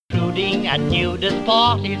including at nudist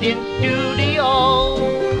parties in studio.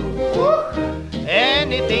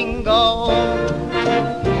 Anything goes.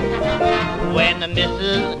 When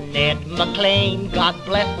Mrs. Ned McLean, God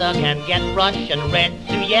bless her, can get Russian red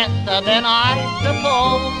siesta, then I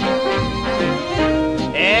suppose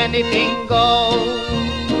anything goes.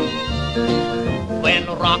 When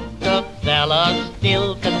Rockefeller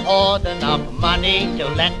still can hoard enough money to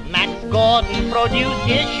let Max Gordon produce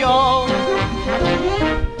his show,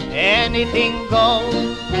 anything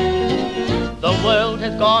goes. The world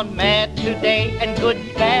has gone mad today, and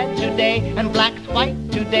good's bad today, and black's white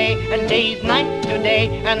today, and day's night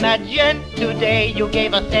today, and that gent today you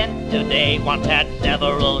gave a cent today once had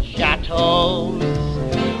several chateaus.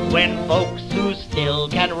 When folks who still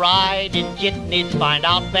can ride in jitneys find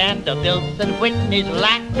out Vanderbilts and Whitneys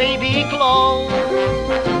lack baby clothes,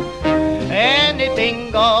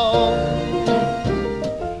 anything goes.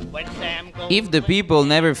 When Sam goes, If the people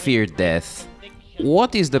never feared death,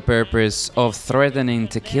 what is the purpose of threatening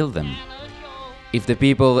to kill them? If the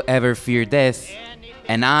people ever fear death,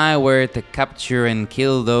 and I were to capture and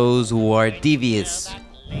kill those who are devious,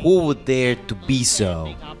 who would dare to be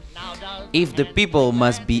so? If the people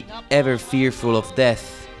must be ever fearful of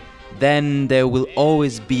death, then there will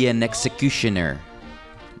always be an executioner.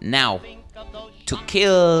 Now, to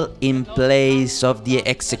kill in place of the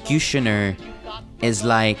executioner is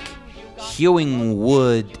like hewing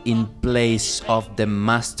wood in place of the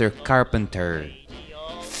master carpenter.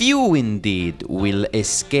 Few indeed will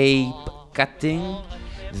escape cutting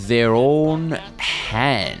their own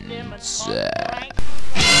hands.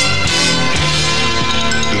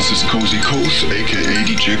 This is Cozy Coast, aka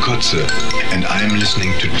DJ Kotze, and I'm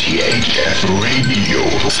listening to THF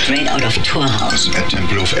Radio. Straight out of Tour House at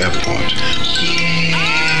Tempelhof Airport.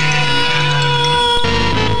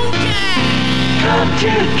 come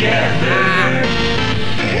together.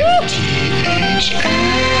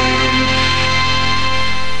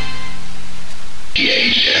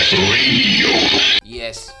 THF Radio.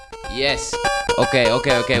 Yes.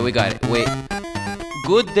 Okay, we got it. Wait.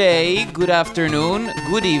 Good day, good afternoon,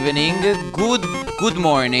 good evening, good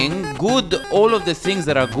morning, good all of the things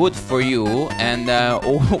that are good for you, and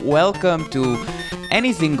welcome to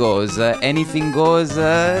Anything Goes. Anything Goes,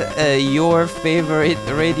 your favorite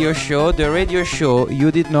radio show, the radio show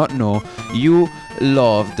you did not know you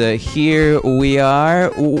loved. Here we are.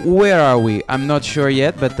 Where are we? I'm not sure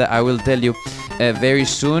yet, but I will tell you very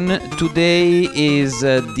soon. Today is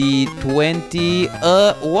the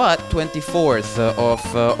 24th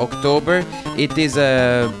of October. It is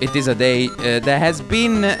a day that has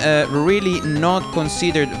been really not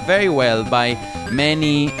considered very well by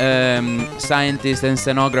many scientists and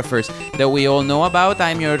scenographers that we all know about.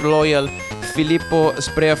 I'm your loyal Filippo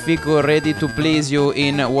Spreafico, ready to please you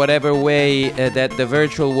in whatever way that the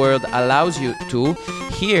virtual world allows you to.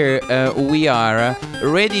 Here we are,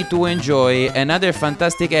 ready to enjoy another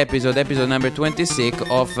fantastic episode number 26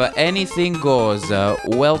 of Anything Goes.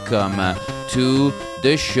 Welcome to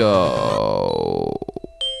the show.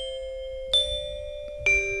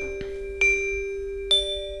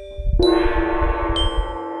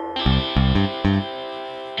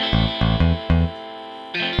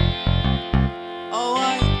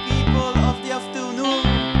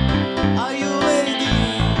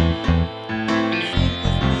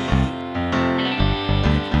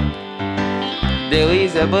 There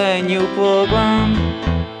is a brand new program.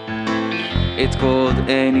 It's called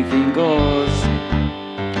Anything Goes.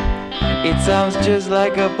 It sounds just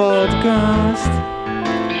like a podcast,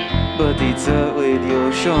 but it's a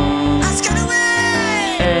radio show. Let's get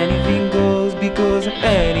away! Anything goes because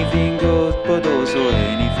anything goes, but also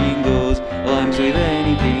anything goes rhymes with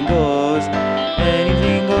anything goes.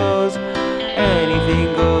 Anything goes,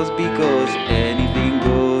 anything goes because anything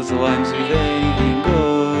goes rhymes with anything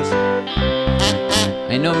goes.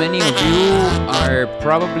 I know many of you are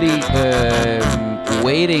probably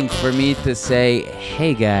waiting for me to say,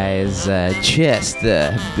 hey guys, just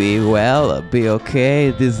be well, be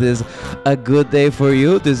okay. This is a good day for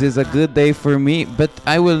you. This is a good day for me. But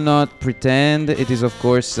I will not pretend. It is, of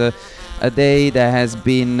course, a day that has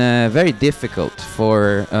been very difficult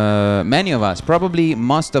for many of us, probably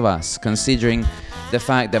most of us, considering the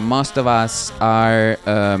fact that most of us are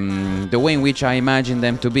the way in which I imagine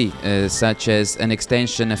them to be, such as an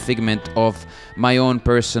extension, a figment of my own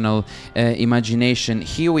personal imagination.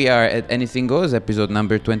 Here we are at Anything Goes, episode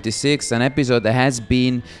number 26, an episode that has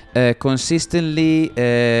been consistently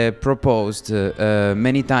proposed.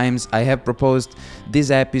 Many times I have proposed this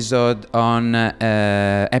episode on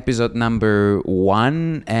episode number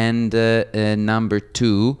 1 and number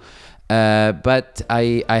 2. but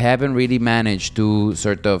I haven't really managed to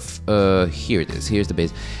sort of here it is. Here's the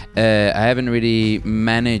base. I haven't really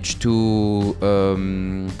managed to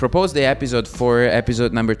propose the episode for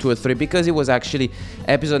episode number 2 or 3 because it was actually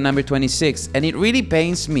episode number 26, and it really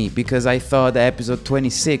pains me because I thought episode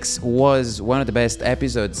 26 was one of the best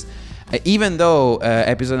episodes. Even though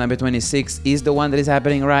episode number 26 is the one that is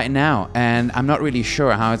happening right now, and I'm not really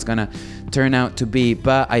sure how it's gonna turn out to be,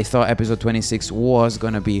 but I thought episode 26 was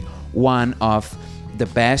gonna be one of the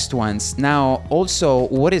best ones. Now, also,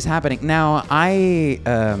 what is happening now? I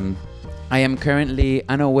am currently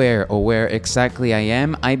unaware of where exactly I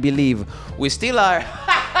am. I believe we still are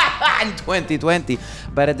in 2020,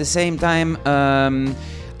 but at the same time,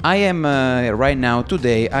 I am right now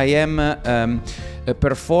today. I am.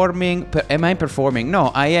 Performing. Am I performing?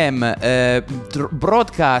 No, I am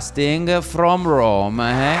broadcasting from Rome.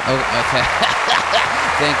 Okay.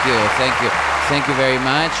 Thank you very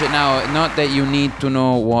much. Now, not that you need to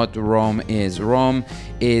know what Rome is. Rome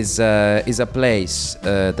is a place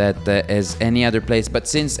that as any other place, but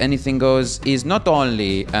since Anything Goes is not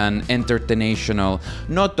only an entertainational,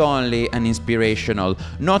 not only an inspirational,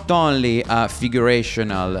 not only a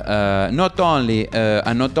figurational, not only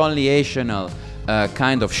a not only ational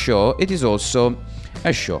kind of show, it is also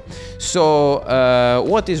a show. So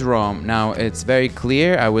what is Rome? Now it's very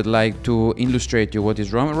clear. I would like to illustrate you what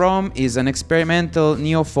is Rome. Rome is an experimental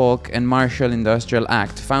neo-folk and martial industrial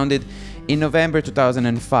act founded in November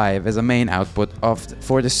 2005 as a main output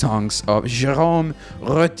for the songs of Jérôme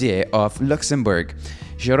Rotier of Luxembourg.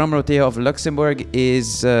 Jérôme Rotier of Luxembourg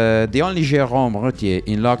is the only Jérôme Rotier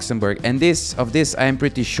in Luxembourg, and this I am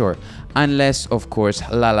pretty sure, unless of course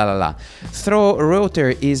La La La La. Though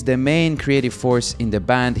Rotier is the main creative force in the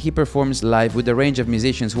band, he performs live with a range of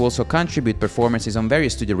musicians who also contribute performances on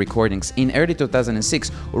various studio recordings. In early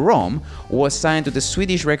 2006, Rome was signed to the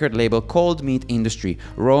Swedish record label Cold Meat Industry.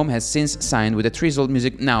 Rome has since signed with the Trizold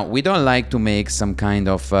Music. Now, we don't like to make some kind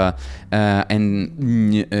of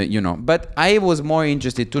but I was more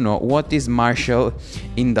interested to know what is martial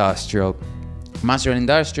industrial. Martial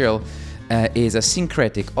industrial is a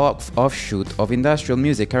syncretic offshoot of industrial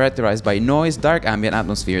music characterized by noise, dark ambient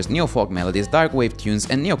atmospheres, neo-folk melodies, dark wave tunes,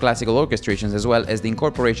 and neoclassical orchestrations, as well as the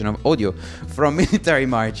incorporation of audio from military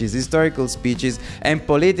marches, historical speeches, and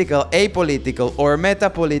political, apolitical, or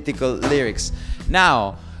metapolitical lyrics.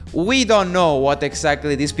 Now, we don't know what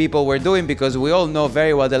exactly these people were doing because we all know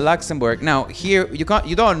very well the Luxembourg. Now here you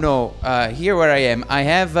don't know. Here where I am, I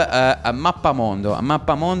have a mappamondo. A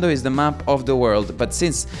mappamondo is the map of the world. But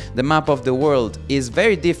since the map of the world is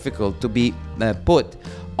very difficult to be put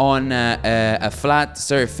on a flat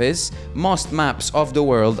surface, most maps of the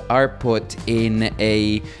world are put in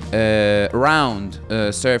a round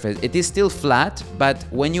surface. It is still flat, but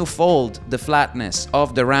when you fold the flatness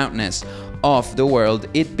of the roundness of the world,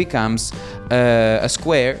 it becomes a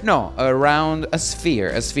square, no, around a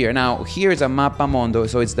sphere. Now, here's a mappamondo,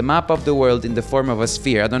 so it's the map of the world in the form of a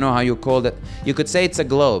sphere. I don't know how you call it. You could say it's a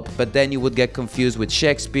globe, but then you would get confused with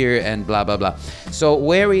Shakespeare and blah, blah, blah. So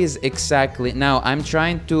where is exactly... Now, I'm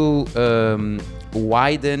trying to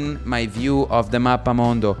widen my view of the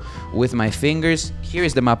mappamondo with my fingers. Here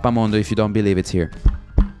is the mappamondo, if you don't believe it's here.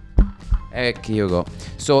 Here you go.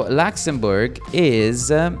 So Luxembourg is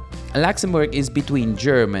between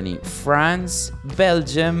Germany, France,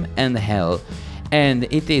 Belgium, and hell. And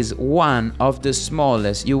it is one of the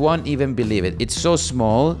smallest. You won't even believe it. It's so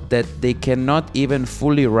small that they cannot even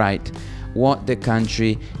fully write what the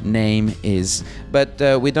country name is. But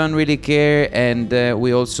we don't really care, and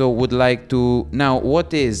we also would like to... Now,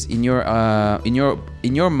 what is in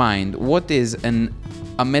your mind? What is a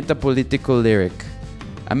metapolitical lyric?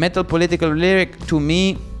 A metapolitical lyric to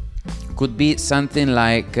me could be something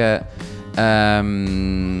like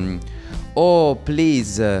oh,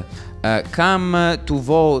 please come to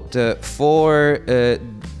vote for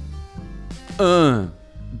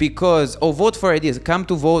because vote for ideas. Come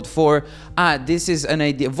to vote for this is an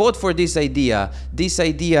idea. Vote for this idea. This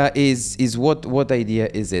idea is what idea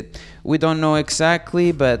is it? We don't know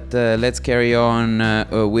exactly, but let's carry on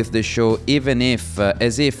with the show, even if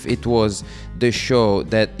as if it was the show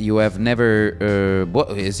that you have never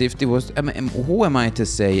as if it was... who am I to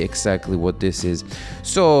say exactly what this is?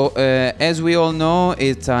 So as we all know,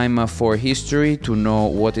 it's time for history, to know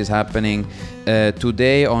what is happening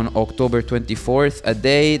today on October 24th, a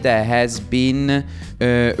day that has been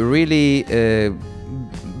really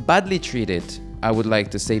badly treated. I would like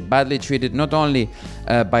to say badly treated, not only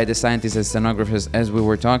by the scientists and stenographers as we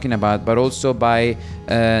were talking about, but also by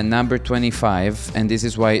number 25, and this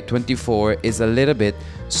is why 24 is a little bit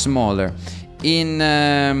smaller. In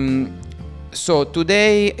So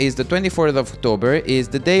today is the 24th of October, is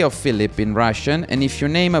the day of Philip in Russian, and if you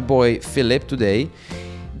name a boy Philip today,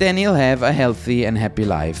 then he'll have a healthy and happy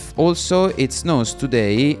life. Also, it snows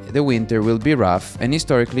today, the winter will be rough, and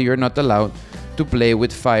historically you're not allowed to play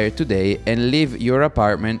with fire today and leave your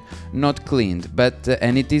apartment not cleaned,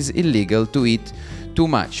 and it is illegal to eat too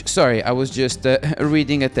much. Sorry, I was just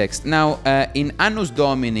reading a text. Now, in Annus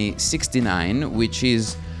Domini 69, which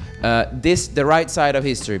is the right side of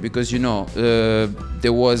history, because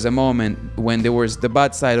there was a moment when there was the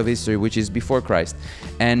bad side of history, which is before Christ,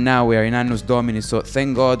 and now we are in Annus Domini, so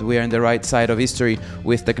thank God we are in the right side of history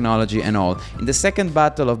with technology and all. In the second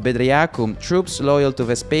battle of Bedriacum, troops loyal to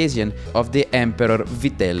Vespasian of the Emperor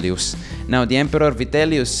Vitellius. Now, the Emperor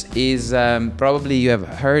Vitellius is probably you have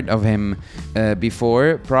heard of him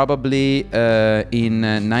before, probably in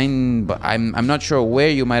I'm not sure where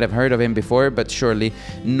you might have heard of him before, but surely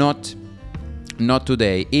not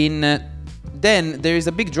today. Then there is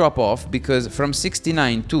a big drop off, because from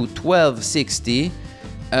 69 to 1260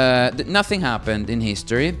 nothing happened in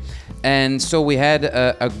history, and so we had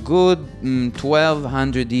a good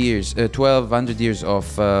 1200 years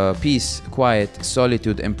of peace, quiet,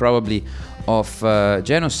 solitude, and probably of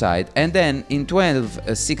genocide. And then in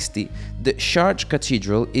 1260 the Chartres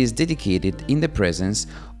Cathedral is dedicated in the presence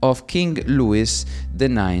of King Louis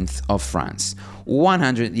IX of France.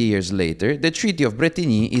 100 years later, the Treaty of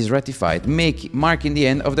Bretigny is ratified, marking the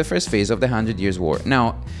end of the first phase of the 100 Years' War.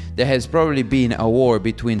 Now, there has probably been a war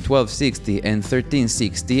between 1260 and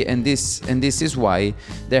 1360, and this is why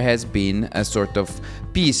there has been a sort of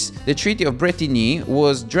peace. The Treaty of Bretigny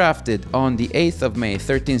was drafted on the 8th of May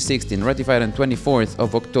 1360 and ratified on 24th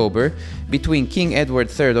of October between King Edward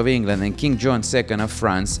III of England and King John II of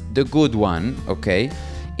France, the good one, okay?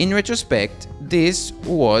 In retrospect, this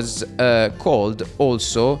was called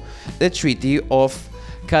also the Treaty of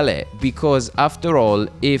Calais, because after all,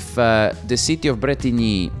 if the city of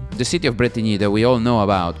Bretigny that we all know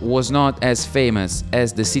about was not as famous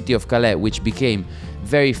as the city of Calais, which became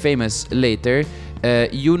very famous later,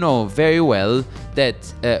 you know very well that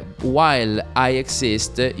while I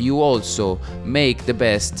exist, you also make the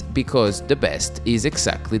best, because the best is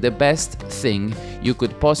exactly the best thing you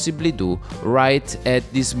could possibly do right at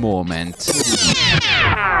this moment.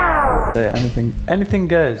 Say anything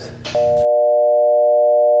goes.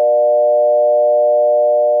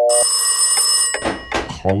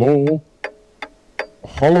 Hello?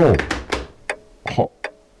 Hello?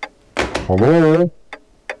 Hello?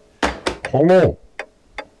 Hello?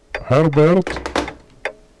 Herbert?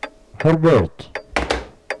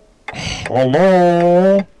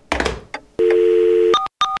 Hello?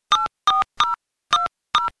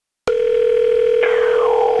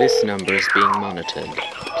 This number is being monitored.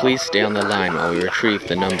 Please stay on the line while we retrieve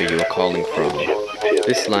the number you are calling from.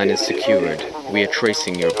 This line is secured. We are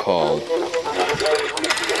tracing your call.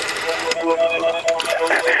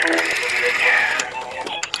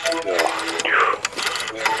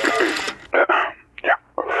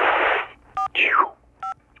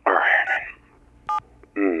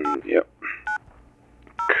 Yep.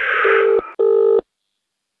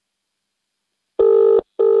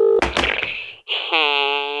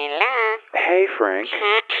 Hello. Hey, Frank.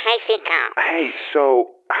 Hi, Fico. Hey,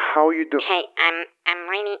 so how are you doing? Hey, I'm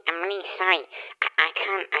really sorry. I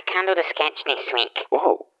can't do the sketch this week.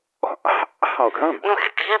 Whoa. How come? Well,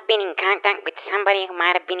 I have been in contact with somebody who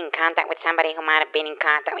might have been in contact with somebody who might have been in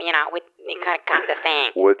contact. We gotta cut the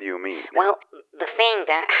thing. What do you mean? Well, the thing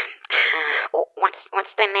that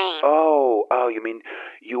what's the name? Oh, you mean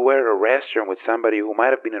you were at a restaurant with somebody who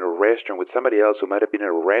might have been at a restaurant with somebody else who might have been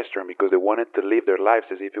at a restaurant because they wanted to live their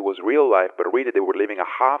lives as if it was real life, but really they were living a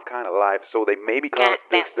half kind of life, so they maybe called That's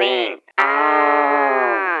this the thing. thing.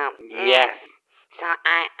 Oh, yes. So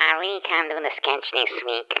I really can't do the sketch this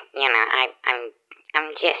week.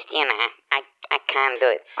 I'm just I can't do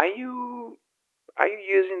it. Are you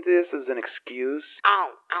using this as an excuse?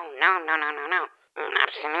 Oh no.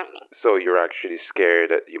 Absolutely. So you're actually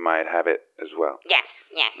scared that you might have it as well? Yes.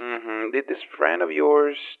 Mm-hmm. Did this friend of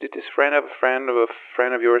yours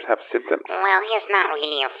have symptoms? Well, he's not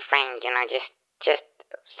really a friend, just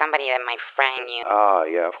somebody that my friend knew. Ah,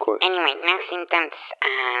 yeah, of course. Anyway, no symptoms,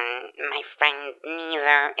 my friend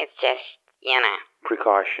neither. It's just,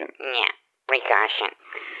 Precaution. Yeah, precaution.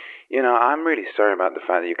 I'm really sorry about the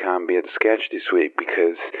fact that you can't be at the sketch this week,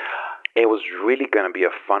 because it was really going to be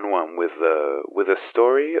a fun one with a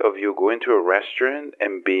story of you going to a restaurant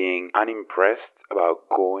and being unimpressed about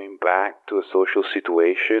going back to a social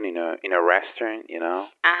situation in a restaurant, Oh,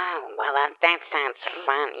 well, that sounds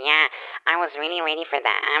fun. Yeah, I was really ready for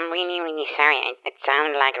that. I'm really, really sorry. It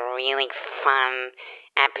sounded like a really fun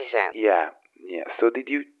episode. Yeah, Yeah. So did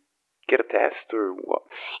you get a test or what?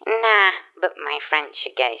 Nah, but my friend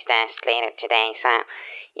should get his test later today, so,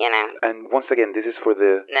 And once again, this is for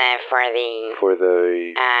the for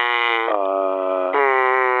the,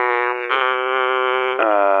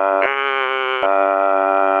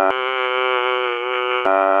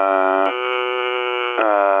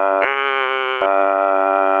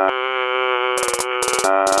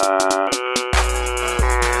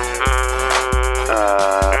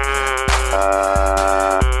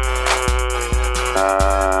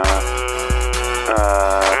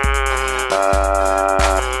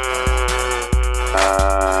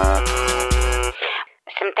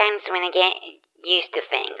 sometimes when I get used to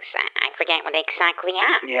things, I forget what they exactly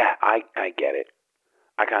are. Yeah, I get it.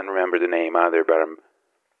 I can't remember the name either, but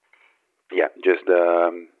just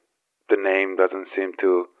the name doesn't seem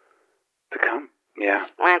to come. Yeah.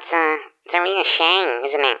 Well, it's a real shame,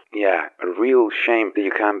 isn't it? Yeah, a real shame that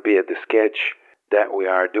you can't be at the sketch that we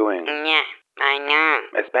are doing. Yeah, I know.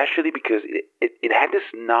 Especially because it had this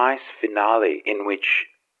nice finale in which,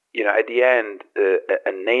 at the end,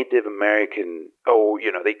 a Native American,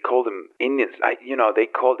 they call them Indians.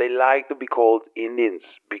 They like to be called Indians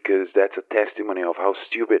because that's a testimony of how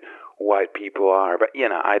stupid white people are. But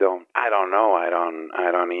I don't know. I don't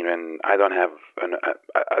have an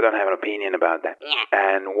opinion about that. Yeah.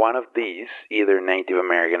 And one of these, either Native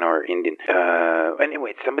American or Indian,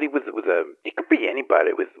 anyway, it's somebody with a, it could be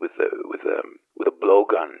anybody with a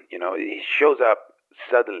blowgun. He shows up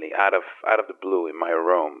suddenly out of the blue in my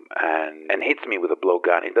room and hits me with a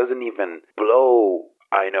blowgun. It doesn't even blow.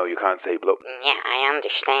 I know you can't say blow. Yeah, I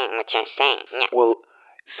understand what you're saying. Yeah. Well,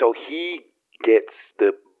 so he gets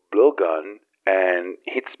the blowgun and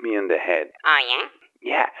hits me in the head. Oh, yeah?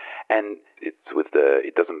 Yeah, and it's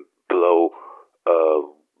it doesn't blow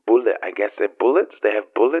bullet. I guess they're bullets. They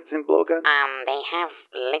have bullets in blowguns. They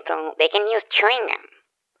can use chewing gum.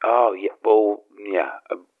 Oh, yeah. Well, yeah.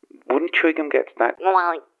 Wouldn't chewing gum get that?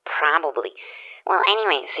 Well, probably. Well,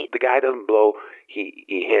 anyway, see. The guy doesn't blow. He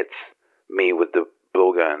hits me with the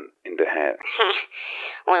blowgun in the head.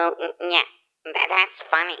 Well, yeah. That's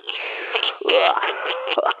funny.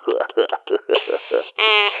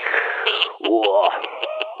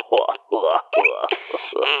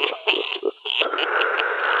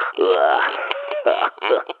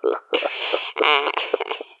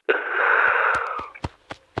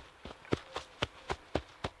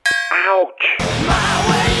 Ouch! My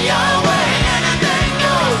way, your way, anything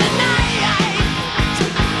goes tonight.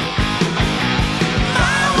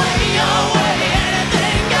 My way, your way,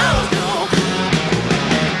 anything goes.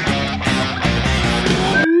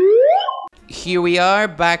 Here we are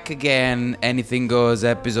back again. Anything Goes,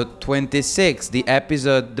 episode 26. The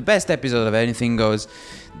best episode of Anything Goes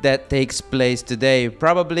that takes place today.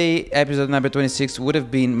 Probably episode number 26 would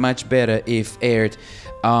have been much better if aired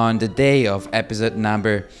on the day of episode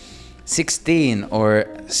number 16 or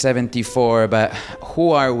 74, but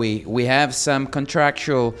who are we? We have some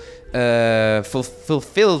contractual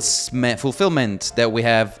fulfillment that we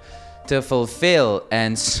have to fulfill,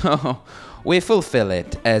 and so we fulfill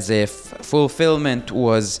it as if fulfillment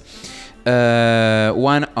was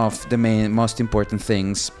one of the most important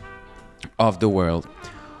things of the world.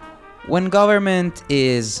 When government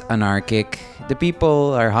is anarchic, the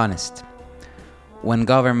people are honest. When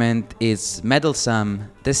government is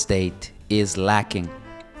meddlesome, the state is lacking.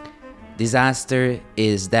 Disaster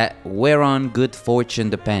is that whereon good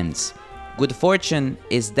fortune depends. Good fortune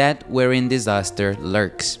is that wherein disaster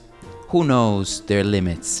lurks. Who knows their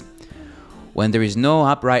limits? When there is no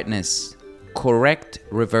uprightness, correct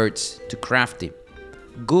reverts to crafty.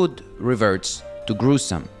 Good reverts to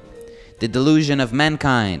gruesome. The delusion of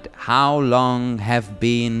mankind, how long have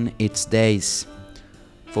been its days?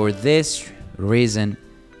 For this reason,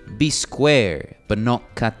 be square but not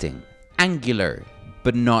cutting, angular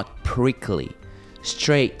but not prickly,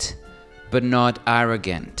 straight but not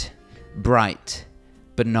arrogant, bright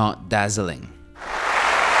but not dazzling.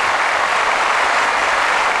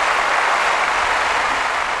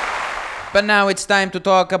 But now it's time to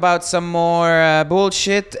talk about some more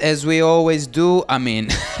bullshit, as we always do.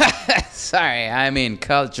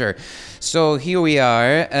 Culture. So here we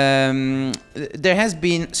are. There has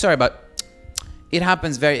been, it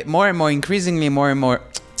happens more and more, increasingly more and more.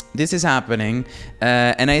 This is happening,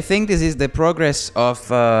 and I think this is the progress of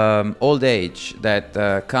old age that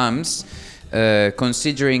comes,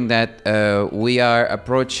 considering that we are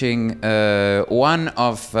approaching one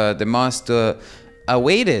of the most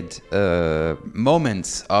awaited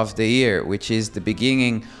moments of the year, which is the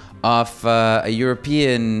beginning of a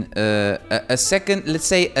European, a second, let's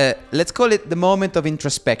say, let's call it the moment of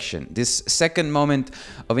introspection. This second moment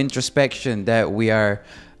of introspection that we are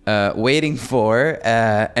waiting for.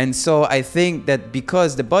 And so I think that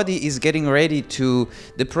because the body is getting ready to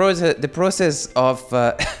the process of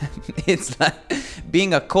it's like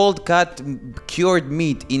being a cold cut cured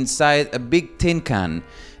meat inside a big tin can.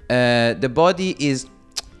 The body is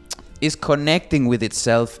connecting with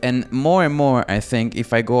itself, and more I think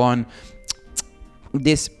if I go on,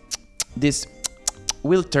 this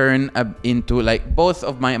will turn into like both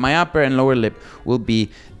of my upper and lower lip will be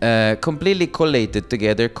completely collated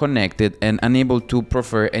together, connected, and unable to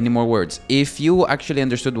prefer any more words. If you actually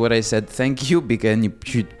understood what I said, thank you, because you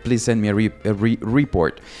should please send me a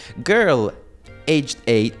report. Girl aged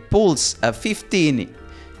 8 pulls a 15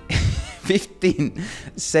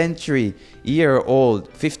 century year old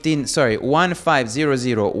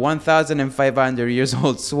 1500 years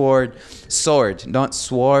old sword, not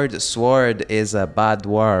sword, sword is a bad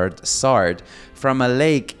word, sword, from a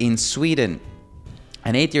lake in Sweden.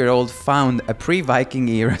 An 8-year-old found a pre-Viking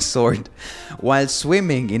era sword while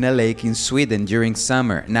swimming in a lake in Sweden during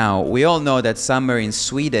summer. Now, we all know that summer in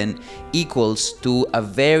Sweden equals to a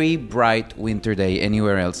very bright winter day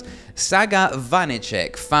anywhere else. Saga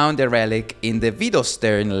Vanecek found the relic in the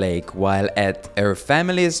Vidostern Lake while at her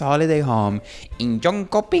family's holiday home in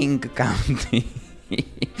Jönköping County.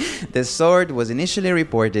 The sword was initially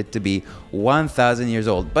reported to be 1,000 years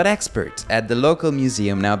old, but experts at the local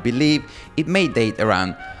museum now believe it may date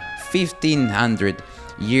around 1,500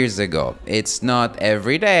 years ago. It's not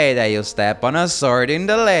every day that you step on a sword in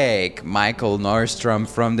the lake, Michael Nordstrom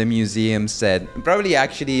from the museum said. Probably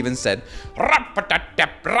actually even said,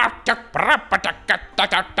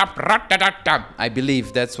 I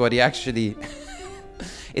believe that's what he actually...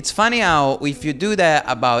 It's funny how if you do that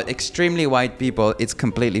about extremely white people, it's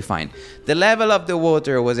completely fine. The level of the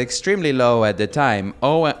water was extremely low at the time,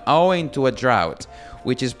 owing to a drought,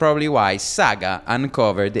 which is probably why Saga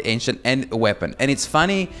uncovered the ancient weapon. And it's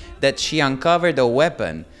funny that she uncovered a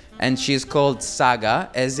weapon and she's called Saga,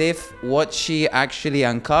 as if what she actually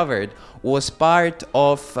uncovered was part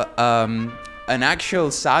of an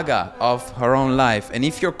actual saga of her own life. And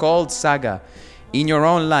if you're called Saga in your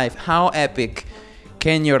own life, how epic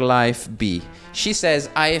can your life be? She says,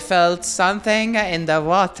 I felt something in the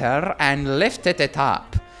water and lifted it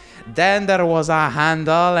up. Then there was a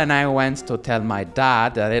handle and I went to tell my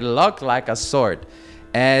dad that it looked like a sword,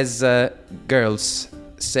 as girls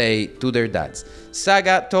say to their dads.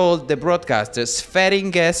 Saga told the broadcaster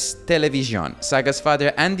Sveriges Television. Saga's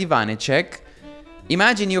father, Andy Vanecek,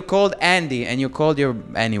 imagine you called Andy and you called your...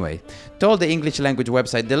 Anyway, told the English language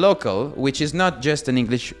website The Local, which is not just an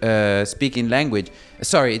English speaking language.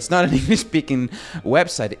 Sorry, it's not an English speaking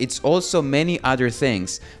website. It's also many other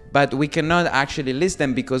things. But we cannot actually list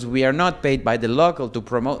them because we are not paid by The Local to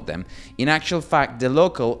promote them. In actual fact, The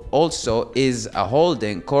Local also is a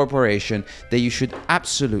holding corporation that you should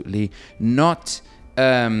absolutely not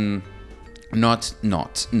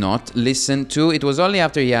listen to. It was only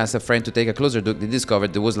after he asked a friend to take a closer look they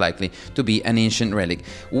discovered there was likely to be an ancient relic.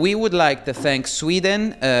 We would like to thank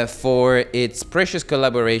Sweden for its precious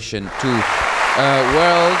collaboration to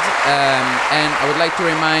World, and I would like to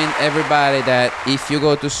remind everybody that if you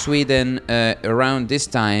go to Sweden around this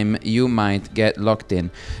time, you might get locked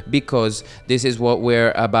in, because this is what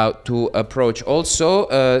we're about to approach. Also,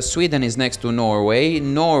 Sweden is next to Norway.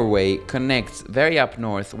 Norway connects very up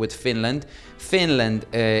north with Finland. Finland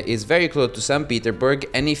is very close to St. Petersburg,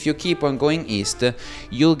 and if you keep on going east,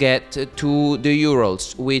 you'll get to the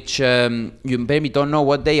Urals, which you maybe don't know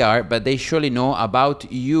what they are, but they surely know about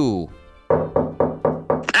you.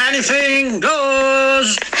 Anything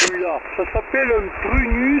goes! Celui-là, ça s'appelle un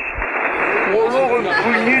prunus ou alors un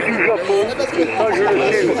prunier du Japon. Ça, je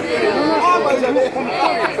le sais. Comme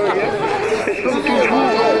ça, les feuilles, hein. Elles sont toujours...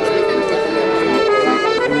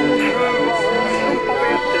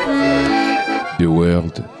 The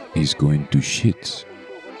world is going to shit.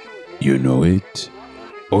 You know it.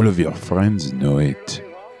 All of your friends know it.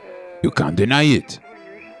 You can't deny it.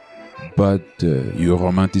 But you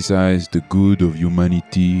romanticize the good of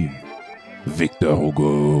humanity. Victor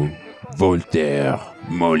Hugo, Voltaire,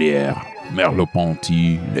 Molière,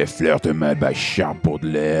 Merleau-Ponty, les fleurs de Mal, Charles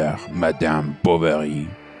Baudelaire, Madame Bovary.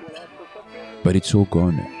 But it's all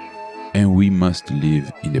gone, and we must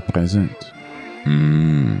live in the present.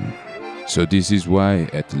 So this is why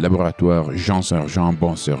at Laboratoire Jean Sergent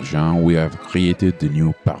Bon Sergent we have created the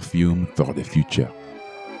new perfume for the future.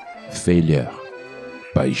 Failure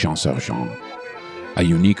by Jean Sergent. a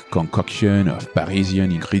unique concoction of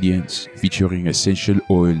Parisian ingredients featuring essential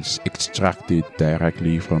oils extracted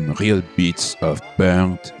directly from real bits of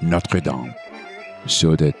burnt Notre Dame,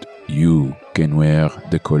 so that you can wear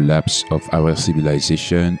the collapse of our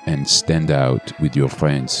civilization and stand out with your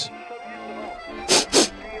friends.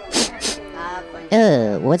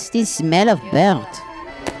 What's this smell of burnt?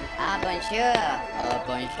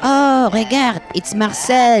 Oh, regarde, it's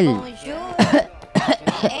Marcel.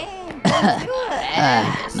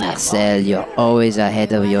 Marcel, you're always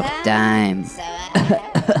ahead of your time.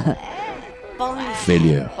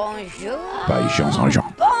 Failure by Jean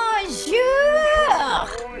Jean.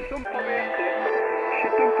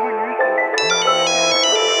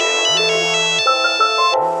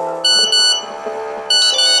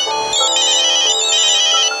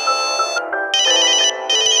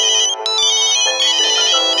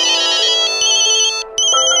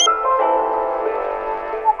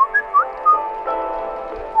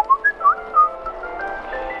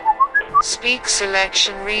 Speak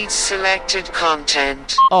selection reads selected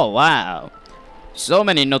content. Oh wow. So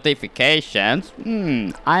many notifications.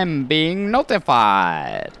 I'm being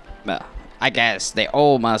notified. Well, I guess they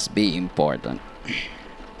all must be important.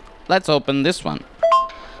 Let's open this one.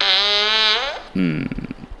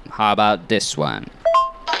 How about this one?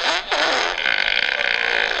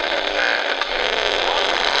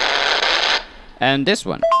 And this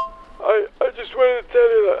one. I just wanted to tell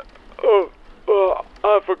you that.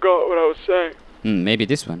 I forgot what I was saying. Maybe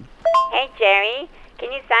this one. Hey, Jerry,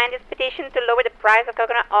 can you sign this petition to lower the price of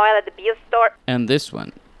coconut oil at the beer store? And this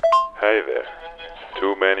one. Hey there.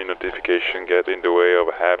 Too many notifications get in the way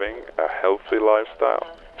of having a healthy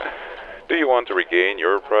lifestyle. Do you want to regain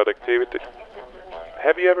your productivity?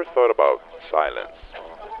 Have you ever thought about silence?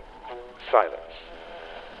 Silence.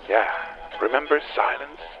 Yeah, remember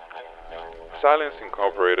silence? Silence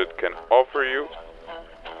Incorporated can offer you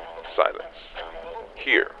silence.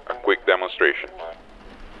 Here, a quick demonstration.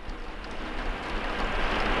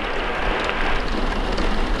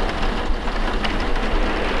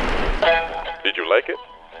 Did you like it?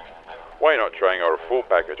 Why not trying our full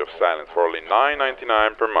package of silence for only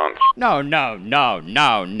 $9.99 per month? No.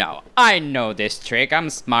 I know this trick. I'm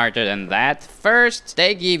smarter than that. First,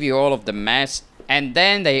 they give you all of the mess, and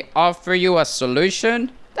then they offer you a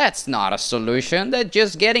solution. That's not a solution. They're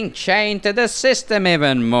just getting chained to the system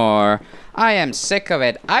even more. I am sick of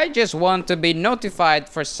it. I just want to be notified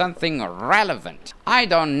for something relevant. I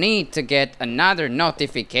don't need to get another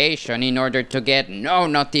notification in order to get no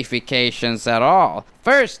notifications at all.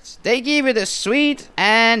 First, they give you the sweet,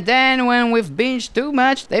 and then when we've binged too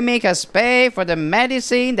much, they make us pay for the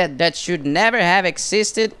medicine that should never have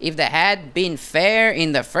existed if they had been fair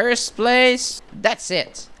in the first place. That's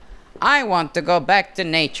it. I want to go back to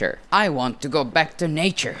nature.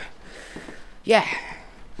 Yeah,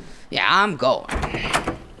 I'm going.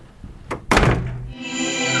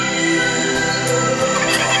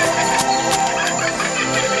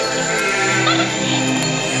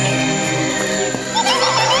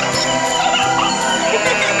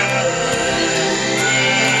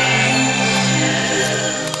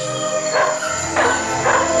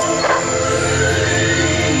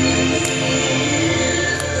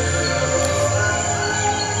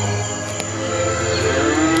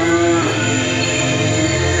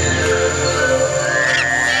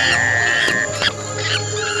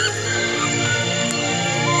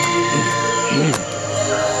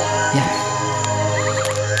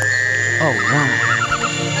 Oh, wow.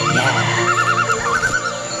 Yeah.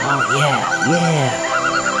 Oh, yeah.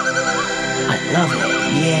 I love it.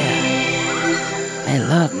 Yeah. I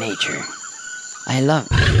love nature.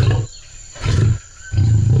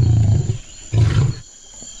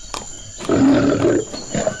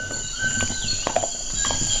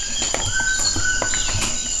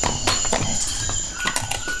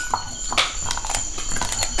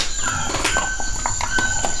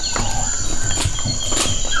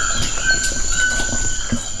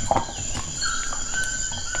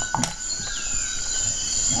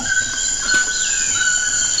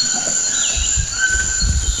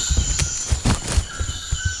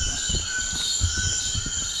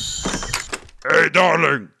 Hey,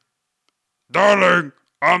 darling! Darling,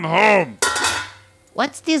 I'm home!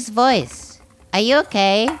 What's this voice? Are you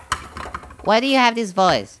okay? Why do you have this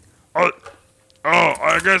voice?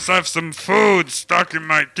 I guess I have some food stuck in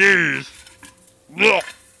my teeth. Oh,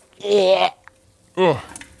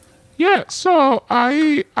 yeah. So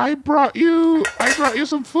I brought you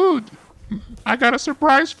some food. I got a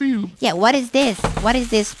surprise for you. Yeah, what is this?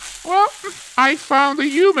 Well, I found a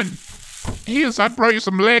human. I brought you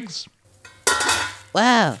some legs.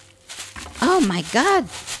 Wow. Oh my god.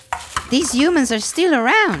 these humans are still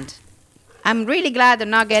around. I'm really glad they're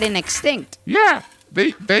not getting extinct. Yeah,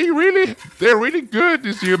 they're really good,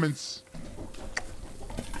 these humans.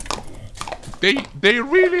 They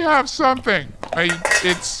really have something.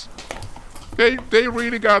 They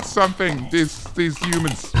really got something, these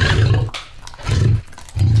humans.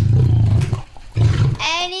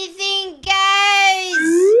 Anything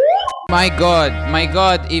goes! My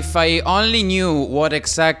God, if I only knew what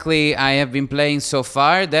exactly I have been playing so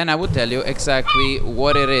far, then I would tell you exactly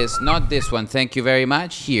what it is. Not this one, thank you very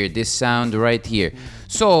much. Here, this sound right here.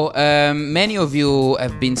 So, many of you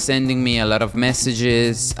have been sending me a lot of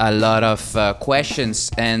messages, a lot of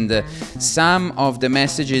questions, and some of the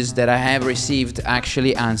messages that I have received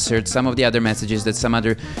actually answered some of the other messages that some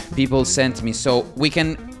other people sent me. So, we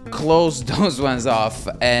can close those ones off,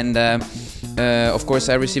 and of course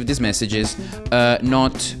I received these messages,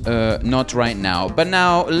 not right now. But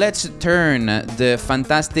now let's turn the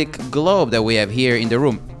fantastic globe that we have here in the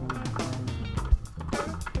room.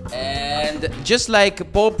 And just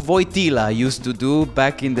like Pope Wojtyla used to do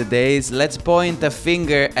back in the days, let's point a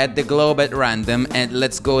finger at the globe at random and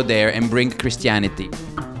let's go there and bring Christianity.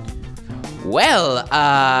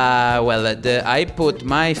 I put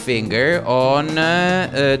my finger on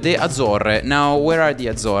the Azzorre. Now, where are the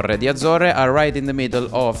Azzorre? The Azzorre are right in the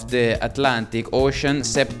middle of the Atlantic Ocean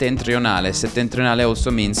Septentrionale. Septentrionale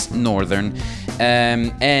also means northern.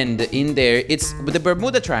 And in there, it's the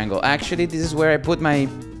Bermuda Triangle. Actually, this is where I put my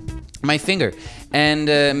finger. And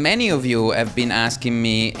many of you have been asking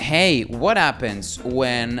me, hey, what happens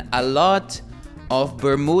when a lot of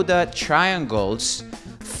Bermuda Triangles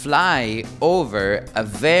fly over a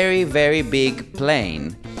very, very big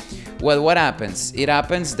plane? Well, what happens? It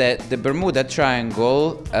happens that the Bermuda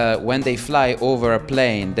Triangle, when they fly over a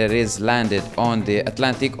plane that is landed on the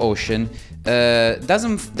Atlantic Ocean,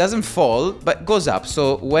 doesn't fall, but goes up.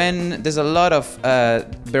 So when there's a lot of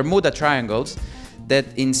Bermuda Triangles, that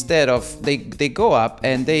instead of they go up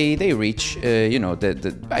and they reach,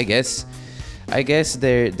 I guess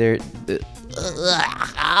they're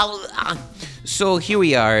So here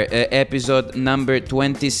we are, episode number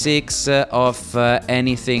 26 of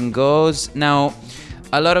Anything Goes. Now,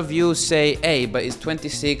 a lot of you say, hey, but is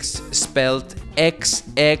 26 spelled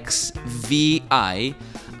XXVI?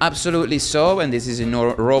 Absolutely so, and this is in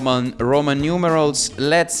Roman numerals.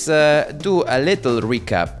 Let's do a little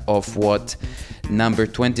recap of what number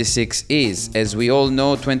 26 is. As we all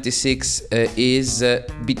know, 26 is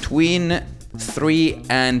between 3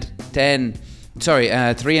 and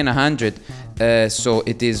 100. So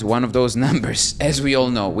it is one of those numbers, as we all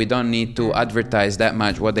know. We don't need to advertise that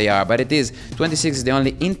much what they are, but it is 26 is the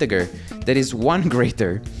only integer that is one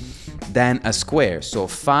greater than a square. So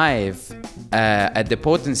 5 at the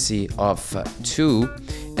potency of 2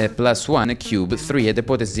 plus 1 a cube, 3 at the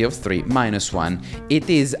potency of 3 minus 1. It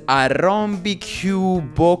is a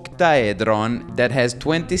rhombicubooctaedron that has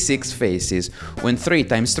 26 faces. When 3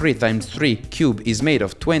 times 3 times 3 cube is made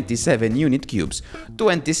of 27 unit cubes,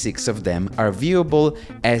 26 of them are viewable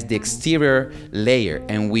as the exterior layer,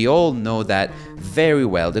 and we all know that very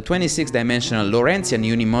well. The 26-dimensional Lorentzian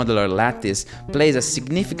unimodular lattice plays a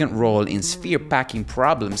significant role in sphere packing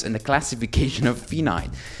problems and the classification of finite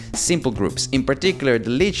simple groups. In particular,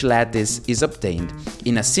 the Leech lattice is obtained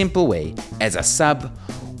in a simple way as a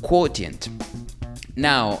sub-quotient.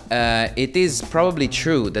 Now, it is probably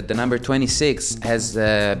true that the number 26 has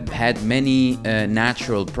had many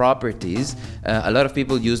natural properties. A lot of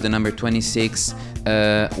people use the number 26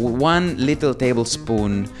 1 little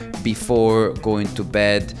tablespoon before going to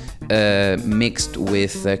bed, mixed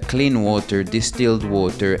with clean water, distilled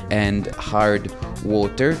water, and hard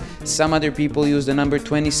water. Some other people use the number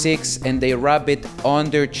 26 and they rub it on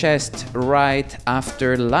their chest right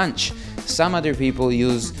after lunch. Some other people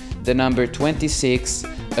use the number 26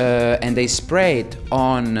 and they spray it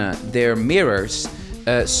on their mirrors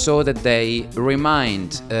so that they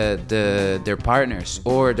remind their partners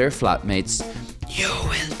or their flatmates, you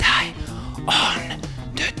will die on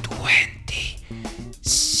the 26.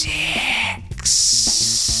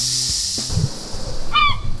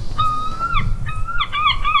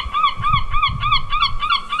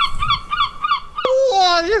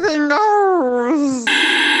 Anything goes.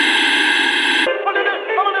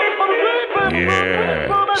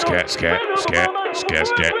 Yeah. Scat, scat, scat, scat,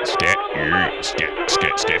 scat, scat, scat, scat,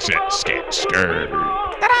 scat, scat, scat, scat.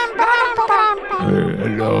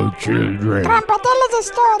 Hello, children. Grandpa, tell us a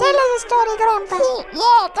story. Tell us a story, Grandpa.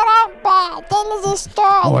 Yeah, Grandpa, tell us a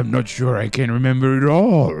story. Oh, I'm not sure I can remember it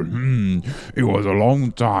all. It was a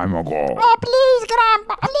long time ago. Oh, please,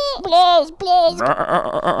 Grandpa. Please,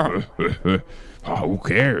 please. Who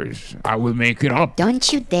cares? I will make it up.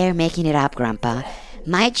 Don't you dare making it up, Grandpa.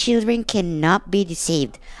 My children cannot be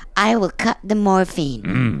deceived. I will cut the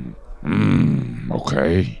morphine.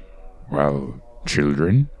 Okay. Well,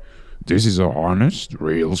 children, this is a honest,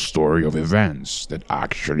 real story of events that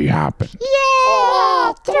actually happened.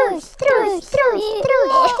 Yeah, truth.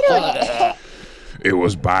 It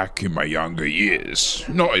was back in my younger years.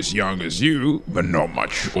 Not as young as you, but not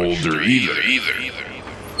much older either.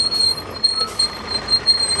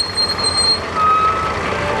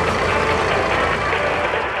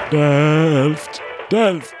 Delft.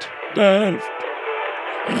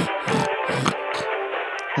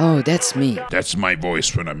 Oh, that's me. That's my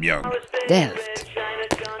voice when I'm young. Delft.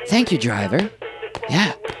 Thank you, driver.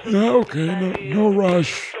 Yeah. Okay, no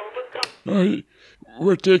rush.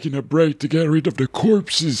 We're taking a break to get rid of the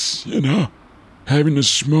corpses, having a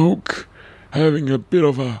smoke, having a bit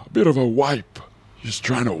of a wipe. Just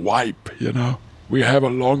trying to wipe, We have a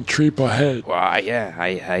long trip ahead. Well, yeah,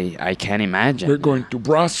 I can imagine. We're going to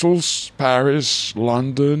Brussels, Paris,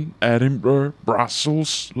 London, Edinburgh,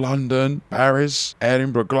 Brussels, London, Paris,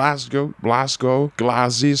 Edinburgh, Glasgow, Glasgow,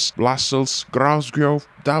 Brussels, Glasgow,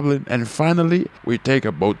 Dublin, and finally we take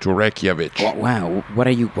a boat to Reykjavik. Wow, what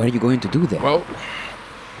are you going to do there? Well,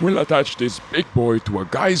 we'll attach this big boy to a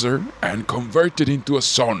geyser and convert it into a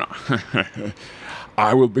sauna.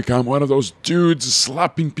 I will become one of those dudes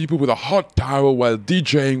slapping people with a hot towel while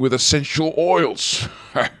DJing with essential oils.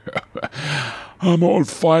 I'm all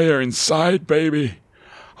fire inside, baby.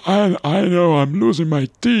 I know I'm losing my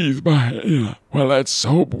teeth, but, well, let's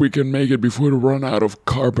hope we can make it before we run out of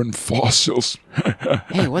carbon fossils.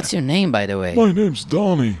 Hey, what's your name, by the way? My name's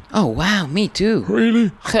Donnie. Oh, wow, me too.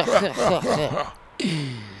 Really?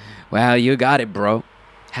 Well, you got it, bro.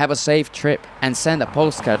 Have a safe trip and send a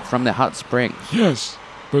postcard from the hot springs. Yes,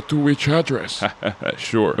 but to which address?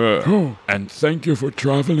 Sure. And thank you for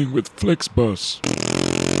traveling with Flixbus.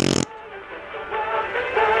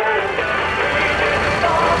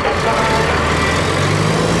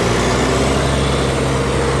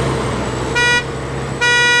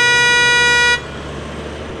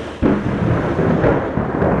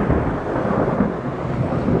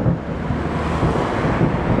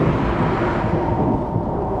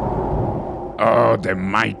 Oh, the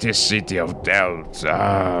mighty city of Delft.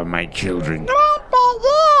 Ah, my children. Grandpa,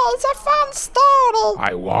 yeah, it's a fun story.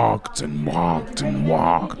 I walked and walked and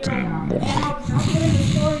walked and walked.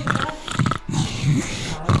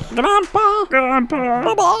 Grandpa.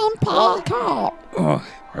 Oh,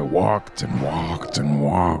 I walked and walked and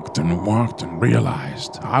walked and walked and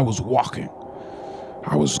realized I was walking.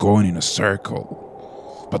 I was going in a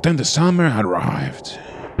circle. But then the summer had arrived.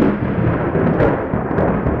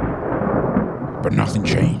 But nothing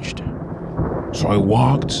changed. So I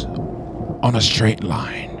walked on a straight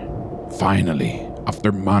line. Finally,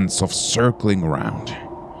 after months of circling around.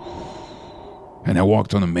 And I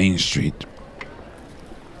walked on the main street.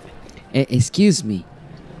 Excuse me.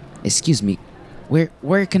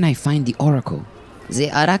 Where can I find the Oracle? The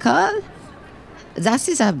Oracle? That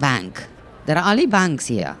is a bank. There are only banks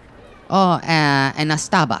here. Oh, and a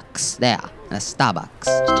Starbucks there. A Starbucks.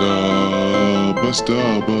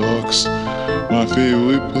 Starbucks, my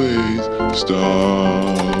favorite place.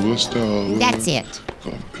 Starbucks. That's it.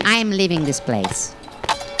 I am leaving this place.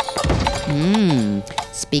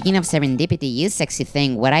 Speaking of serendipity, you sexy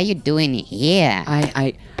thing, what are you doing here?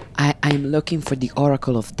 I'm looking for the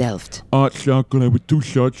Oracle of Delft. Hot chocolate with 2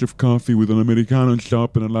 shots of coffee with an Americano on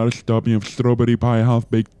top and a lot of stuffing of strawberry pie,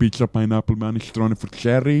 half-baked pizza, pineapple, minestrone for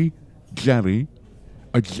cherry.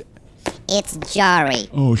 It's Jory.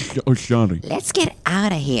 Oh, sorry. Let's get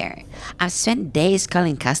out of here. I've spent days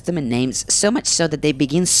calling customer names, so much so that they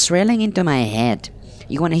begin swirling into my head.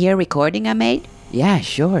 You want to hear a recording I made? Yeah,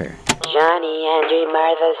 sure. Johnny, Andrew,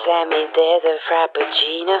 Martha, Sammy, there's a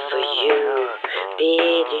frappuccino for you.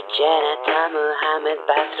 Peter, Jenna, Tom, Muhammad,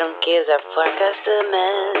 bathroom keys are for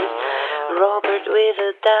customers. Robert with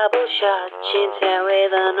a double shot, Cynthia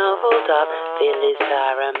with an oval top, Phyllis,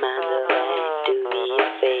 Sarah, Mandalay, do me a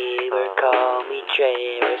favor, call me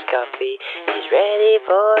Trevor's Coffee, he's ready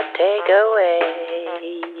for takeaway.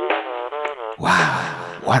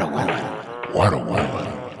 Wow, what a woman. What a woman.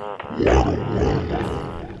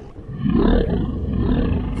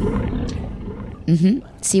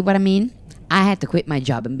 See what I mean? I had to quit my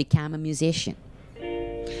job and become a musician.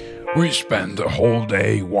 We spent the whole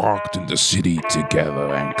day walked in the city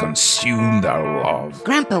together and consumed our love.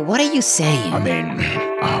 Grandpa, what are you saying? I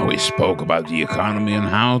mean, we spoke about the economy and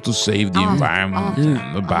how to save the environment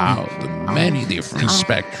and about the many different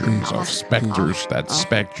spectrums of specters, that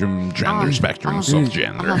spectrums of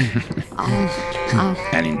gender.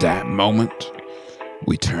 And in that moment,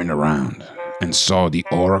 we turned around and saw the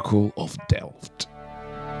Oracle of Delft.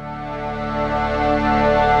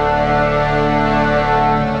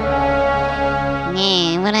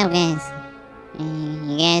 Yeah, what up, guys?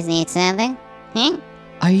 You guys need something? Huh?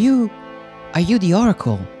 Are you the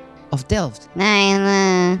Oracle of Delft? No,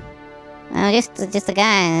 I'm just a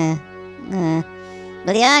guy.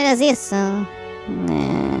 But the Argos is so.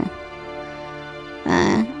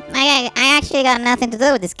 I actually got nothing to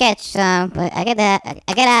do with the sketch, but I get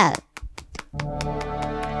out.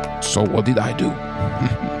 So what did I do?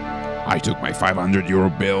 I took my 500 euro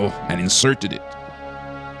bill and inserted it.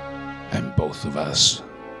 And both of us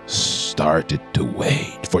started to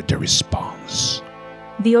wait for the response.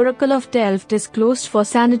 The Oracle of Delft is closed for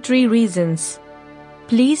sanitary reasons.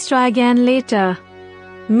 Please try again later.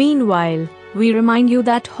 Meanwhile, we remind you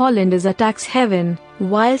that Holland is a tax haven,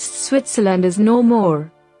 whilst Switzerland is no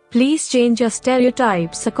more. Please change your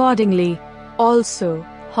stereotypes accordingly. Also,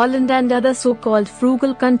 Holland and other so-called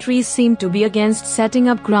frugal countries seem to be against setting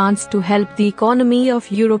up grants to help the economy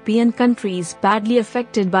of European countries badly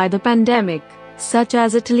affected by the pandemic, such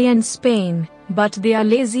as Italy and Spain, but they are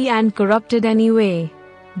lazy and corrupted anyway.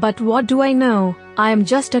 But what do I know? I am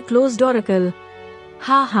just a closed oracle.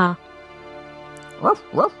 Haha.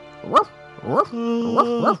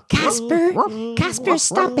 Casper,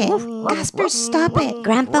 stop it. Casper, stop it.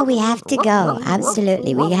 Grandpa, we have to go.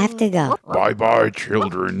 Absolutely, we have to go. Bye-bye,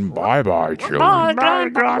 children. Bye-bye, children. Bye,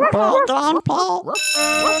 Grandpa.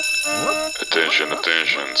 Attention,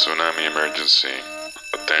 attention, tsunami emergency.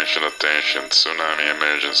 Attention, attention, tsunami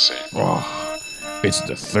emergency. Oh, it's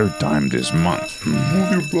the third time this month.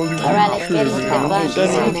 Alright, let's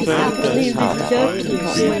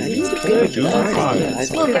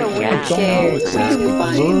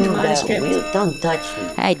get into Don't touch me.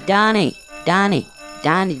 Hey, Donnie,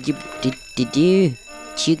 did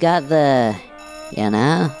you got the,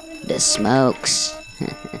 the smokes?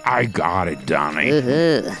 I got it, Donnie.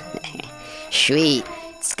 Woohoo. Sweet.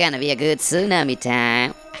 It's gonna be a good tsunami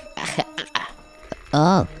time.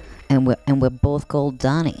 Oh, and we're both called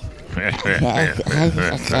Donnie.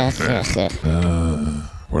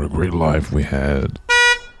 What a great life we had.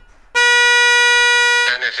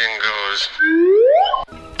 Anything goes.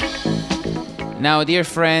 Now, dear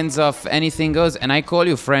friends of Anything Goes, and I call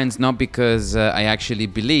you friends not because I actually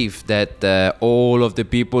believe that all of the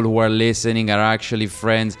people who are listening are actually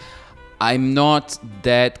friends. I'm not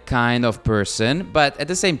that kind of person, but at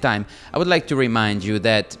the same time, I would like to remind you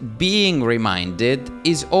that being reminded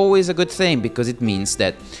is always a good thing because it means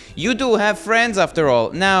that you do have friends after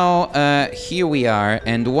all. Now, here we are,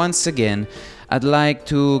 and once again, I'd like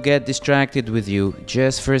to get distracted with you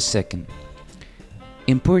just for a second.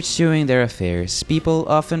 In pursuing their affairs, people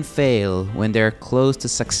often fail when they're close to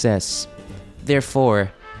success.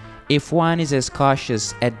 Therefore, if one is as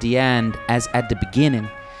cautious at the end as at the beginning,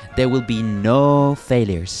 there will be no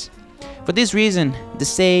failures. For this reason, the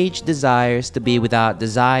sage desires to be without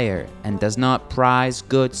desire and does not prize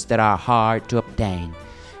goods that are hard to obtain.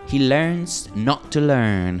 He learns not to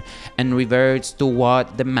learn and reverts to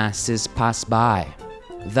what the masses pass by.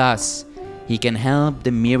 Thus, he can help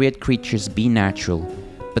the myriad creatures be natural,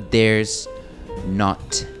 but theirs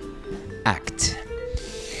not act.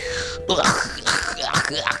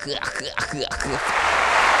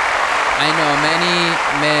 I know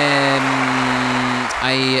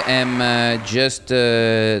I am just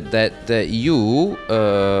that you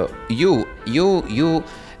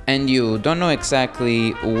and you don't know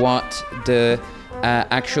exactly what the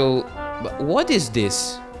actual. What is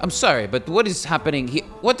this? I'm sorry, but what is happening here?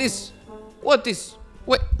 What is?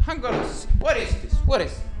 Wait, hang on. What is this?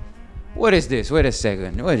 What is this? Wait a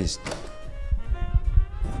second. What is?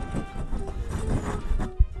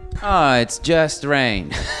 Oh, it's just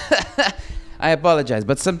rain. I apologize,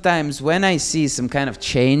 but sometimes when I see some kind of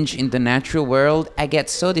change in the natural world, I get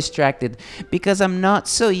so distracted because I'm not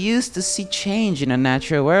so used to see change in a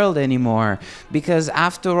natural world anymore. Because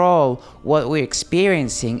after all, what we're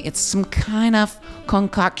experiencing, it's some kind of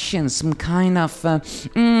concoction, some kind of,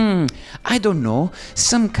 I don't know,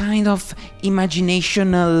 some kind of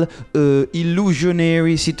imaginational,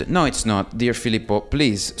 illusionary situation. No, it's not, dear Filippo.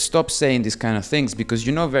 Please stop saying these kind of things because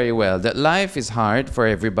you know very well that life is hard for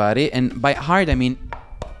everybody, and by hard I mean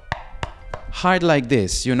hard like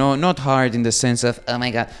this, not hard in the sense of oh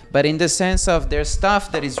my god, but in the sense of there's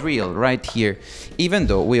stuff that is real right here, even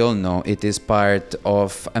though we all know it is part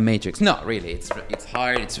of a matrix. No, really, it's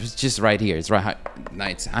hard. It's just right here. It's right.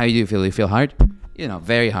 How do you feel? You feel hard?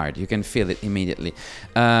 Very hard. You can feel it immediately.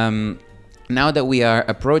 now that we are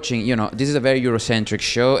approaching, this is a very Eurocentric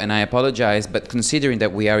show, and I apologize, but considering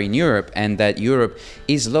that we are in Europe and that Europe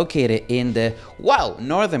is located in the,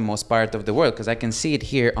 northernmost part of the world, because I can see it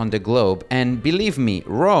here on the globe, and believe me,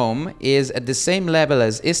 Rome is at the same level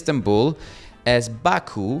as Istanbul, as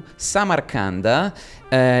Baku, Samarkand,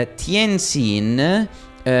 Tianjin,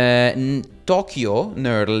 Tokyo,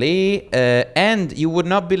 nearly, and you would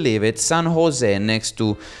not believe it, San Jose next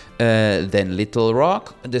to then Little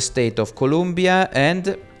Rock, the state of Columbia,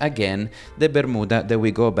 and again the Bermuda that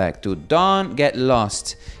we go back to. Don't get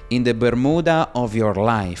lost in the Bermuda of your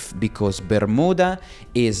life, because Bermuda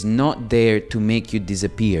is not there to make you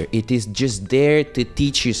disappear. It is just there to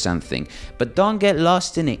teach you something. But don't get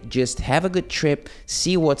lost in it. Just have a good trip,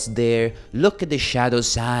 see what's there, look at the shadow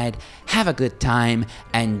side, have a good time,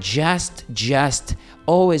 and just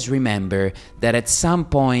always remember that at some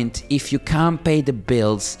point, if you can't pay the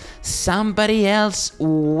bills, somebody else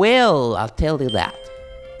will. I'll tell you that.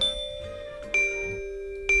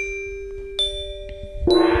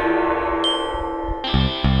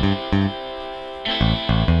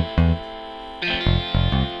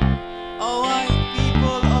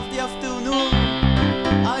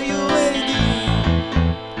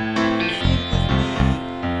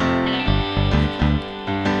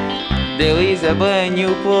 There is a brand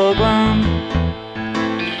new program.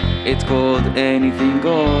 It's called Anything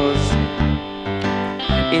Goes.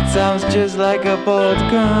 It sounds just like a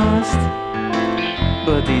podcast,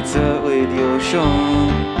 but it's a radio show.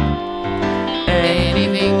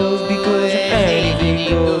 Anything goes because anything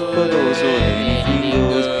goes, but also anything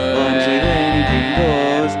goes. Rhymes with anything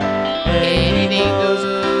goes. Anything goes,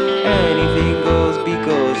 anything goes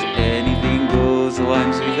because anything goes.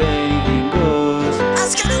 Rhymes with anything goes.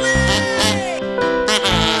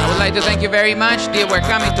 I'd like to thank you very much, dear. We're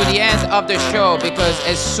coming to the end of the show, because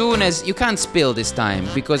as soon as you can't spill this time,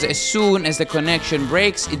 because as soon as the connection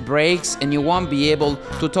breaks, it breaks and you won't be able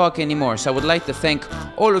to talk anymore. So I would like to thank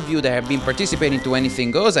all of you that have been participating to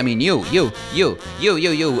Anything Goes. I mean you,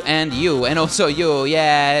 and also you.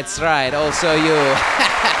 Yeah, that's right, also you.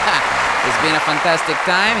 It's been a fantastic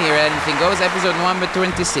time here at Anything Goes, episode number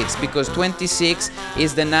 26, because 26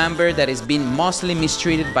 is the number that has been mostly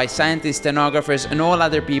mistreated by scientists, stenographers, and all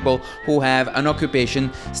other people who have an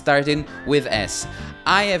occupation starting with S.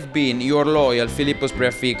 I have been your loyal Filippo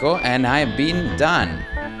Spreafico, and I have been done.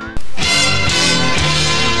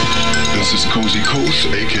 This is Cozy Coast,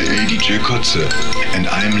 aka DJ Kotze, and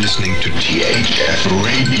I'm listening to THF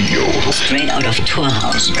Radio. Straight out of Tour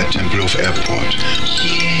House at Tempelhof Airport.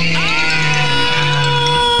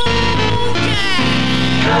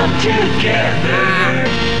 Come together.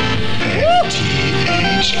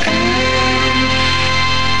 THF.